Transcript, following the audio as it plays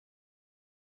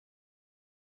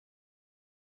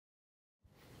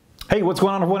Hey, what's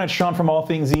going on everyone? It's Sean from All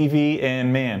Things EV,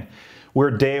 and man, we're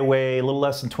a day away, a little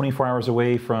less than 24 hours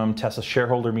away from Tesla's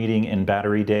shareholder meeting and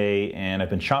Battery Day, and I've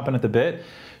been chomping at the bit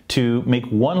to make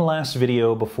one last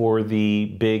video before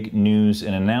the big news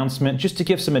and announcement, just to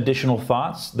give some additional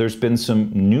thoughts. There's been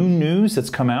some new news that's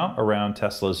come out around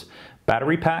Tesla's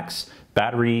battery packs,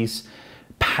 batteries,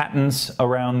 patents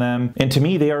around them. And to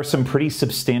me, they are some pretty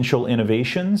substantial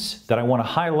innovations that I want to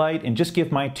highlight and just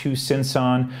give my 2 cents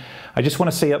on. I just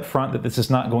want to say up front that this is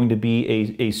not going to be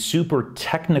a super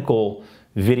technical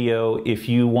video. If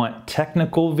you want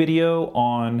technical video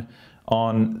on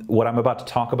what I'm about to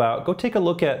talk about, go take a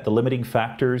look at the limiting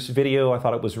factors video. I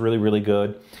thought it was really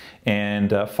good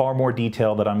and far more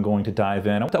detail that I'm going to dive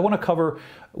in. I want to cover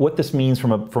what this means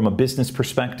from a business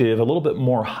perspective, a little bit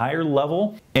more higher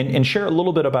level, and share a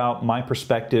little bit about my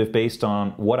perspective based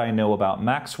on what I know about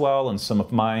Maxwell and some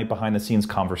of my behind the scenes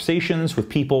conversations with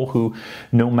people who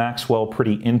know Maxwell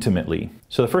pretty intimately.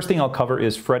 So the first thing I'll cover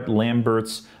is Fred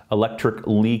Lambert's electric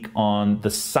leak on the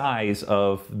size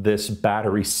of this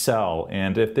battery cell.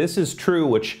 And if this is true,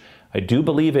 which I do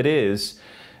believe it is,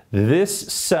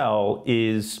 this cell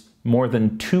is more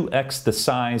than 2x the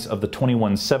size of the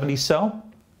 2170 cell,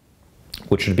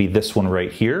 which would be this one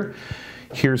right here.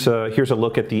 Here's a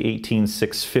look at the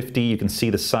 18650. You can see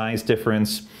the size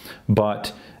difference,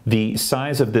 but the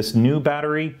size of this new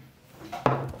battery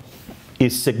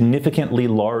is significantly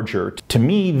larger. To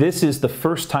me, this is the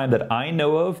first time that I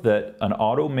know of that an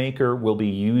automaker will be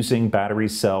using battery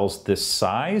cells this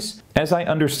size. As I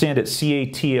understand it,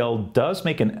 CATL does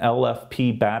make an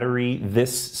LFP battery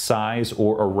this size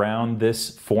or around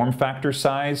this form factor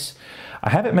size.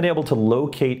 I haven't been able to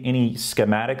locate any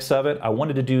schematics of it. I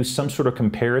wanted to do some sort of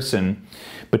comparison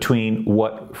between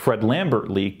what Fred Lambert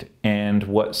leaked and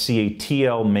what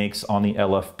CATL makes on the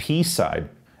LFP side.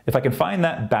 If I can find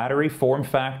that battery form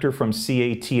factor from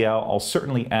CATL, I'll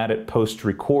certainly add it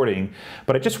post-recording,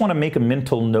 but I just want to make a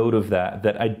mental note of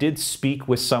that I did speak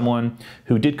with someone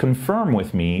who did confirm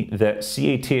with me that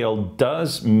CATL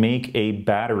does make a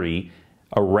battery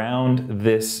around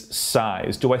this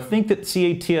size. Do I think that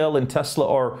CATL and Tesla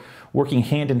are working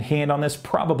hand in hand on this?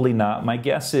 Probably not. My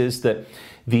guess is that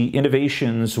the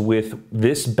innovations with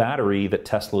this battery that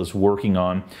Tesla is working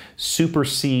on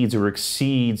supersedes or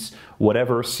exceeds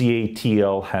whatever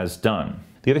CATL has done.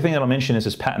 The other thing that I'll mention is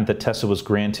this patent that Tesla was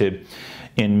granted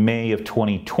in May of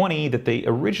 2020 that they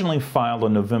originally filed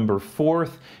on November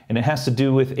 4th, and it has to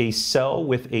do with a cell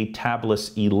with a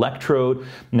tabless electrode.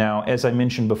 Now, as I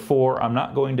mentioned before, I'm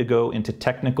not going to go into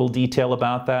technical detail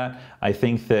about that. I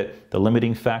think that the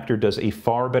limiting factor does a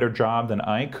far better job than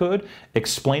I could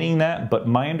explaining that, but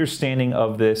my understanding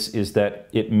of this is that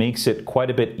it makes it quite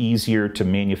a bit easier to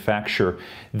manufacture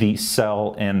the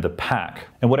cell and the pack.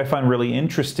 And what I find really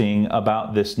interesting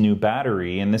about this new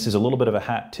battery, and this is a little bit of a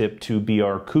hat tip to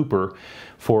B.R. Cooper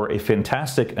for a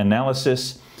fantastic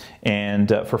analysis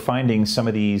and for finding some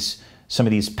of these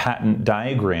patent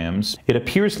diagrams. It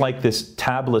appears like this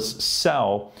tabless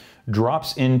cell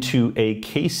drops into a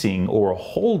casing or a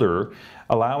holder,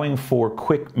 allowing for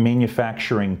quick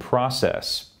manufacturing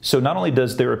process. So not only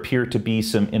does there appear to be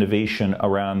some innovation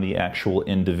around the actual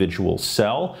individual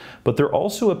cell, but there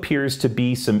also appears to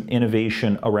be some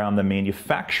innovation around the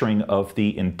manufacturing of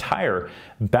the entire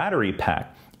battery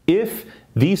pack. If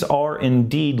these are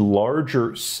indeed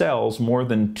larger cells, more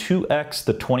than 2x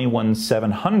the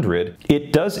 21700,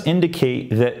 it does indicate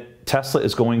that Tesla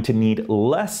is going to need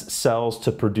less cells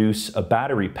to produce a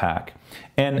battery pack.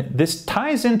 And this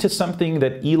ties into something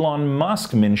that Elon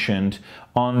Musk mentioned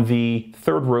on the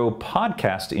Third Row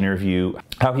podcast interview,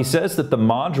 how he says that the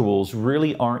modules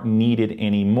really aren't needed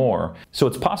anymore. So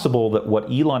it's possible that what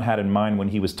Elon had in mind when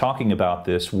he was talking about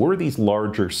this were these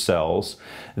larger cells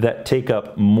that take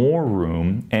up more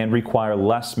room and require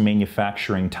less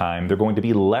manufacturing time. They're going to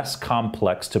be less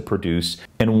complex to produce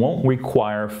and won't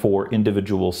require for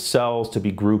individual cells to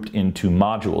be grouped into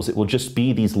modules. It will just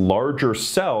be these larger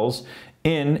cells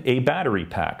in a battery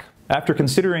pack. After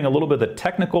considering a little bit of the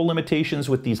technical limitations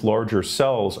with these larger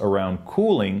cells around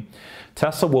cooling,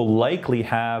 Tesla will likely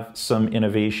have some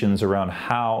innovations around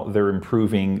how they're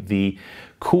improving the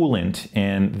coolant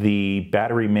and the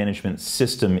battery management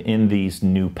system in these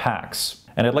new packs.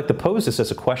 And I'd like to pose this as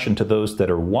a question to those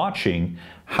that are watching.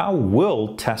 How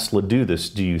will Tesla do this,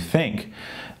 do you think?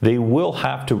 They will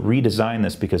have to redesign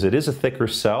this because it is a thicker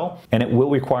cell and it will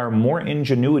require more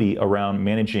ingenuity around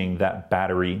managing that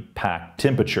battery pack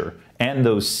temperature and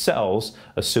those cells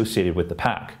associated with the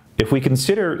pack. If we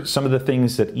consider some of the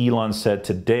things that Elon said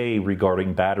today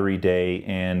regarding Battery Day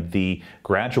and the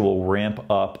gradual ramp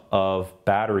up of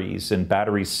batteries and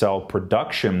battery cell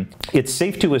production, it's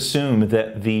safe to assume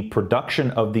that the production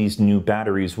of these new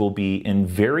batteries will be in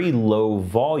very low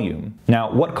volume.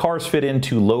 Now, what cars fit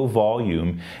into low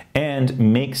volume and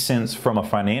make sense from a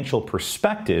financial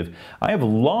perspective, I have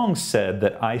long said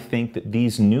that I think that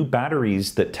these new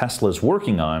batteries that Tesla is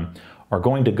working on are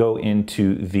going to go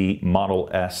into the Model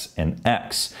S and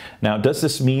X. Now, does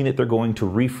this mean that they're going to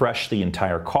refresh the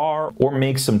entire car or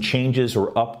make some changes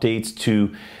or updates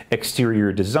to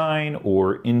exterior design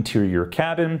or interior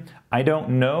cabin? I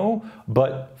don't know,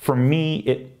 but for me,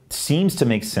 it seems to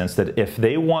make sense that if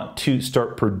they want to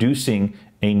start producing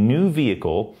a new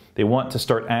vehicle, they want to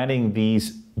start adding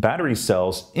these battery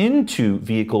cells into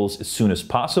vehicles as soon as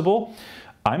possible.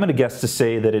 I'm going to guess to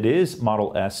say that it is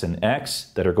Model S and X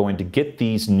that are going to get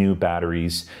these new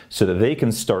batteries so that they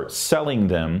can start selling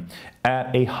them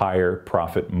at a higher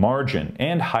profit margin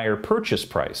and higher purchase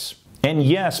price. And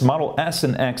yes, Model S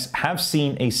and X have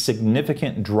seen a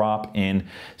significant drop in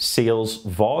sales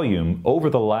volume over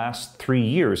the last 3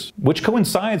 years, which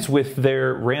coincides with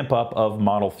their ramp up of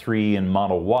Model 3 and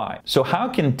Model Y. So how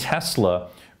can Tesla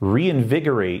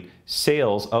reinvigorate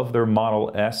sales of their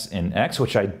Model S and X,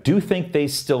 which I do think they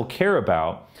still care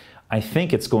about? I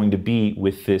think it's going to be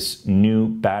with this new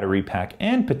battery pack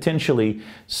and potentially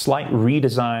slight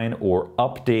redesign or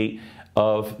update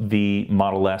of the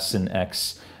Model S and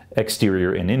X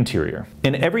exterior and interior.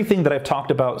 And everything that I've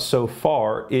talked about so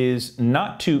far is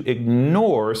not to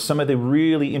ignore some of the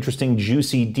really interesting,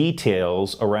 juicy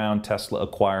details around Tesla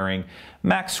acquiring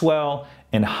Maxwell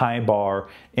and Highbar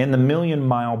and the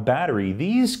million-mile battery.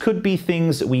 These could be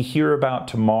things that we hear about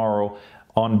tomorrow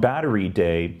on Battery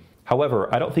Day.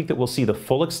 However, I don't think that we'll see the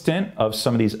full extent of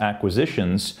some of these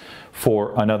acquisitions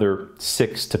for another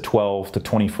 6 to 12 to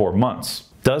 24 months.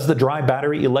 Does the dry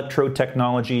battery electrode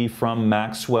technology from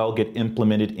Maxwell get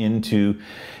implemented into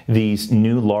these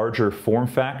new larger form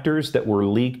factors that were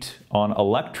leaked on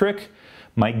electric?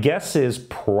 My guess is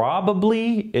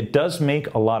probably. It does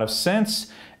make a lot of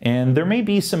sense, and there may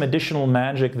be some additional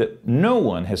magic that no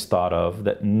one has thought of,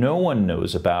 that no one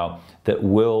knows about, that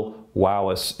will wow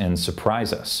us and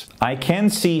surprise us. I can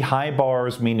see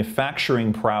Highbar's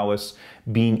manufacturing prowess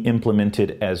being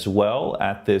implemented as well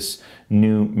at this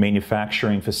new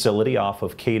manufacturing facility off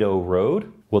of Cato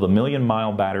Road. Will the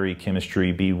million-mile battery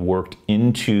chemistry be worked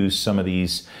into some of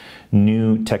these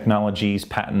new technologies,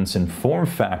 patents, and form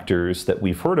factors that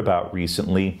we've heard about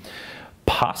recently?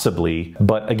 Possibly,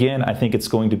 but again, I think it's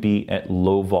going to be at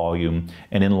low volume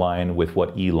and in line with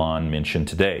what Elon mentioned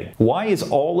today. Why is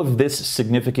all of this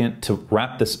significant to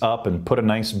wrap this up and put a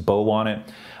nice bow on it?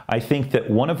 I think that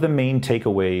one of the main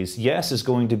takeaways, yes, is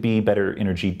going to be better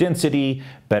energy density,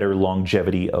 better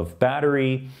longevity of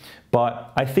battery,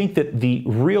 but I think that the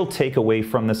real takeaway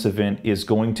from this event is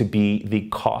going to be the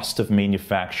cost of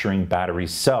manufacturing battery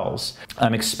cells.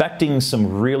 I'm expecting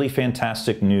some really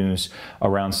fantastic news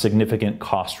around significant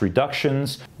cost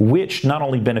reductions, which not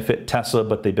only benefit Tesla,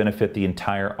 but they benefit the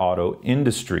entire auto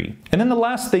industry. And then the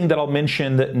last thing that I'll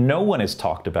mention that no one has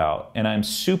talked about, and I'm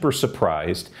super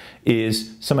surprised,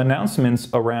 is some announcements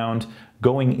around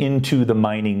going into the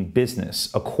mining business,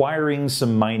 acquiring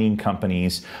some mining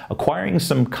companies, acquiring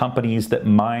some companies that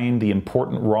mine the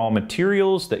important raw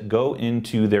materials that go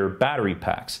into their battery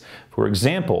packs. For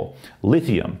example,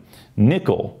 lithium,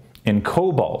 nickel, and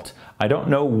cobalt. I don't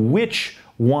know which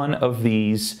one of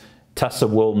these Tesla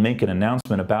will make an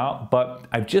announcement about, but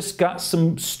I've just got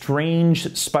some strange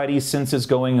spidey senses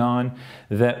going on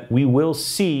that we will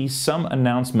see some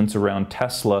announcements around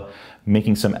Tesla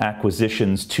making some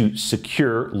acquisitions to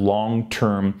secure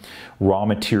long-term raw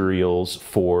materials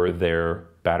for their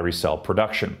battery cell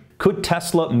production. Could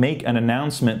Tesla make an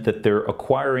announcement that they're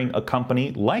acquiring a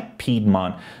company like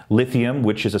Piedmont Lithium,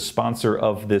 which is a sponsor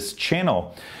of this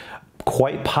channel?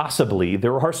 Quite possibly.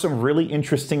 There are some really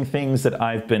interesting things that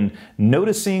I've been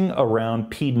noticing around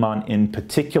Piedmont in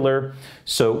particular,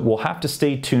 so we'll have to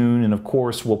stay tuned, and of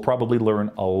course we'll probably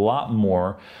learn a lot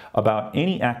more about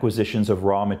any acquisitions of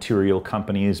raw material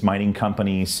companies, mining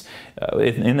companies,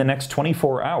 in the next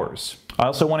 24 hours. I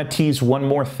also want to tease one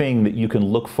more thing that you can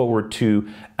look forward to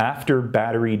after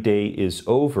Battery Day is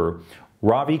over.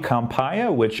 Ravi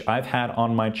Kampaya, which I've had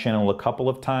on my channel a couple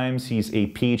of times. He's a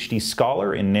PhD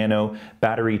scholar in nano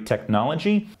battery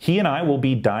technology. He and I will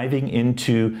be diving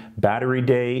into Battery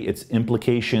Day, its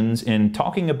implications, and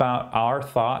talking about our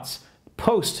thoughts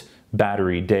post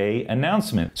Battery Day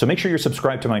announcement. So make sure you're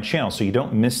subscribed to my channel so you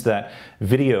don't miss that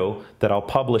video that I'll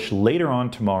publish later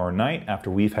on tomorrow night after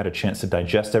we've had a chance to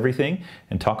digest everything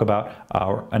and talk about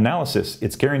our analysis.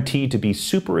 It's guaranteed to be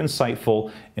super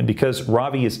insightful, and because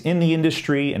Ravi is in the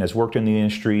industry and has worked in the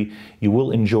industry, you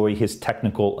will enjoy his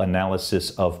technical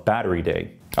analysis of Battery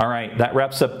Day. All right, that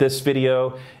wraps up this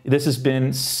video. This has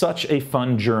been such a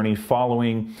fun journey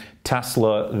following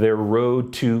Tesla, their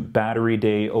road to Battery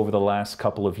Day over the last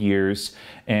couple of years.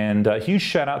 And a huge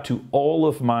shout out to all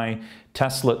of my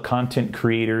Tesla content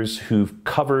creators who've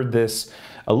covered this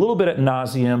a little bit ad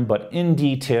nauseum, but in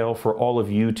detail for all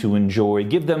of you to enjoy.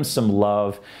 Give them some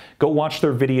love. Go watch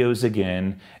their videos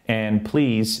again. And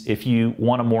please, if you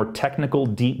want a more technical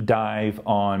deep dive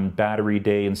on Battery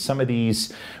Day and some of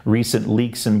these recent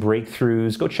leaks and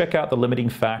breakthroughs, go check out the limiting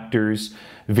factors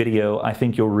video. I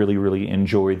think you'll really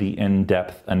enjoy the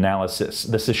in-depth analysis.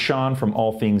 This is Sean from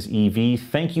All Things EV.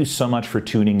 Thank you so much for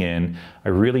tuning in. I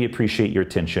really appreciate your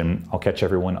attention. I'll catch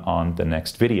everyone on the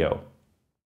next video.